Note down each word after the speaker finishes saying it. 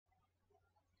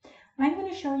I'm going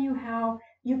to show you how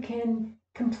you can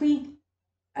complete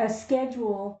a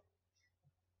schedule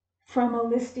from a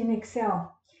list in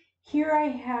Excel. Here I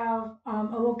have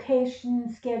a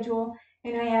location schedule,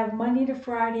 and I have Monday to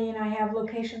Friday, and I have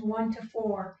location 1 to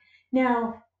 4.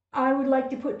 Now, I would like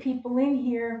to put people in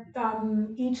here.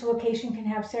 Each location can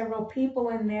have several people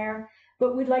in there,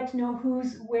 but we'd like to know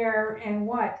who's where and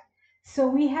what. So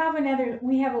we have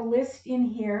a list in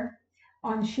here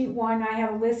on sheet 1. I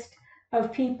have a list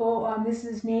of people. This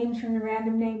is names from the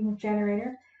random name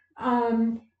generator.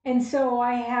 And so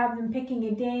I have them picking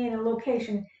a day and a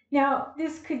location. Now,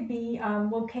 this could be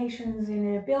locations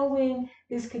in a building.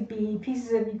 This could be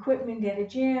pieces of equipment at a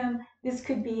gym. This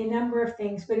could be a number of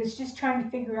things, but it's just trying to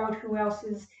figure out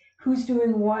who's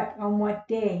doing what on what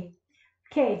day.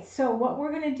 Okay, so what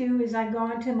we're going to do is I've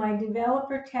gone to my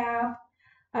developer tab.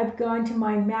 I've gone to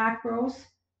my macros,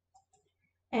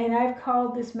 and I've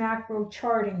called this macro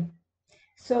charting.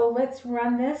 So let's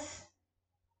run this.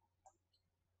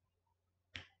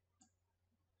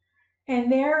 And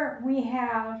there we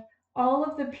have all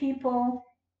of the people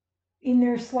in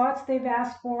their slots they've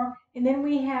asked for. And then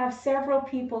we have several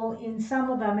people in some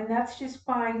of them, and that's just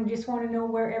fine. We just want to know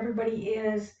where everybody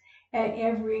is at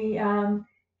every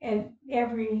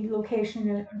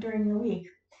location during the week.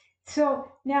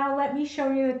 So now let me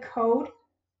show you the code.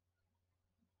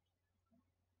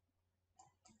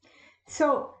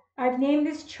 So I've named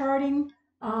this charting.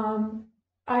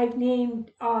 I've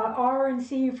named R and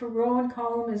C for row and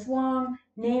column as long,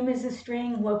 name is a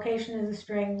string, location is a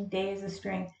string, day is a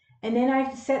string. And then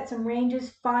I've set some ranges,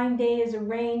 find day as a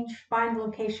range, find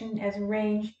location as a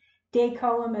range, day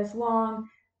column as long,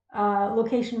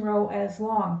 location row as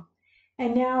long.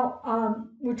 And now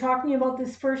we're talking about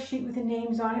this first sheet with the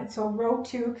names on it. So row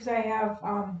 2, because I have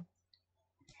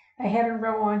a header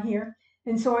row on here.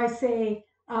 And so I say,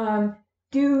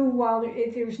 do while,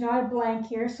 if there's not a blank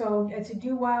here, so it's a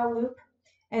do while loop.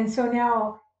 And so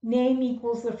now name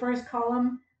equals the first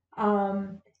column,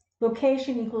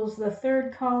 location equals the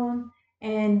third column,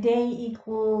 and day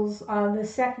equals the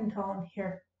second column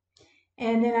here.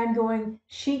 And then I'm going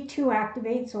sheet 2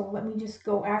 activate. So let me just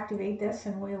go activate this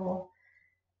and we will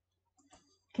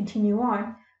continue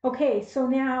on. Okay, so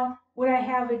now what I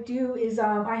have it do is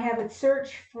I have it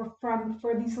search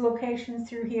for these locations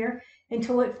through here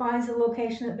until it finds the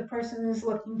location that the person is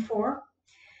looking for.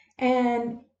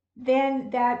 And then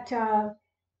that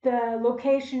the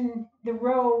location, the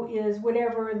row is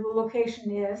whatever the location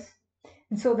is.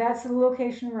 And so that's the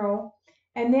location row.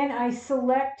 And then I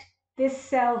select this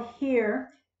cell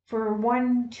here for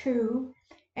 1, 2.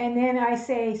 And then I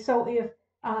say, so if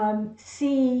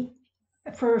C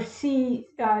for C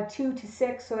 2 to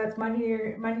 6, so that's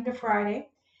Monday to Friday,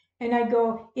 and I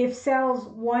go if cells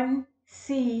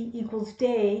 1C equals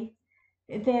day,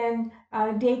 then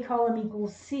day column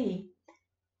equals C.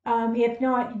 If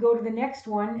not, you go to the next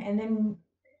one, and then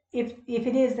if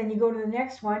it is, then you go to the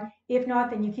next one. If not,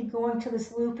 then you keep going to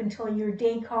this loop until your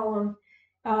day column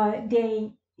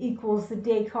day equals the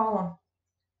day column.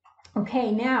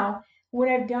 Okay, now what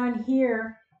I've done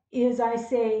here is I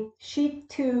say sheet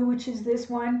 2, which is this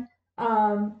one,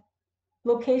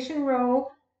 location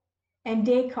row and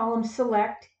day column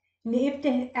select. And if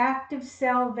the active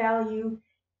cell value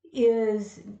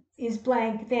is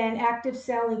blank, then active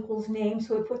cell equals name.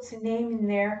 So it puts the name in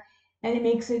there and it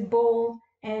makes it bold,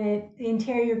 and the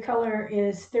interior color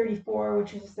is 34,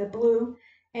 which is the blue.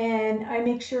 And I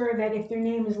make sure that if their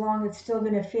name is long, it's still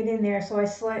going to fit in there. So I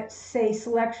say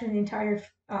selection entire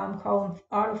column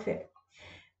autofit.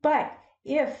 But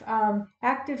if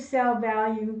active cell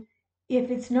value, if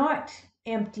it's not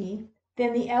empty,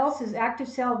 then the else is active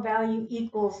cell value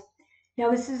equals.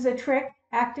 Now this is a trick,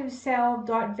 active cell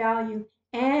dot value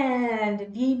and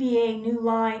VBA new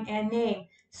line and name.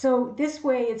 So this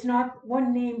way it's not,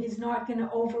 one name is not going to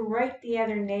overwrite the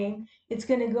other name. It's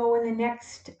going to go in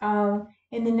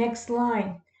the next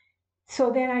line. So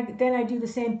then I do the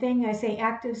same thing. I say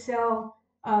active cell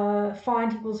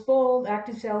font equals bold,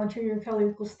 active cell interior color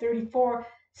equals 34,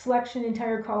 selection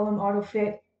entire column auto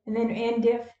fit, and then end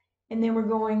if, and then we're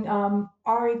going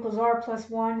R equals R plus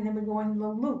 1, and then we're going the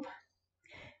loop.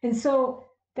 And so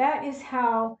that is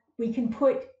how we can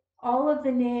put all of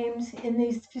the names in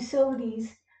these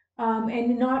facilities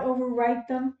and not overwrite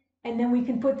them, and then we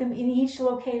can put them in each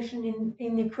location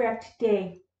in the correct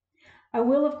day. I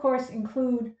will, of course,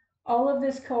 include all of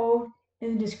this code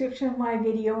in the description of my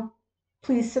video.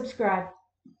 Please subscribe.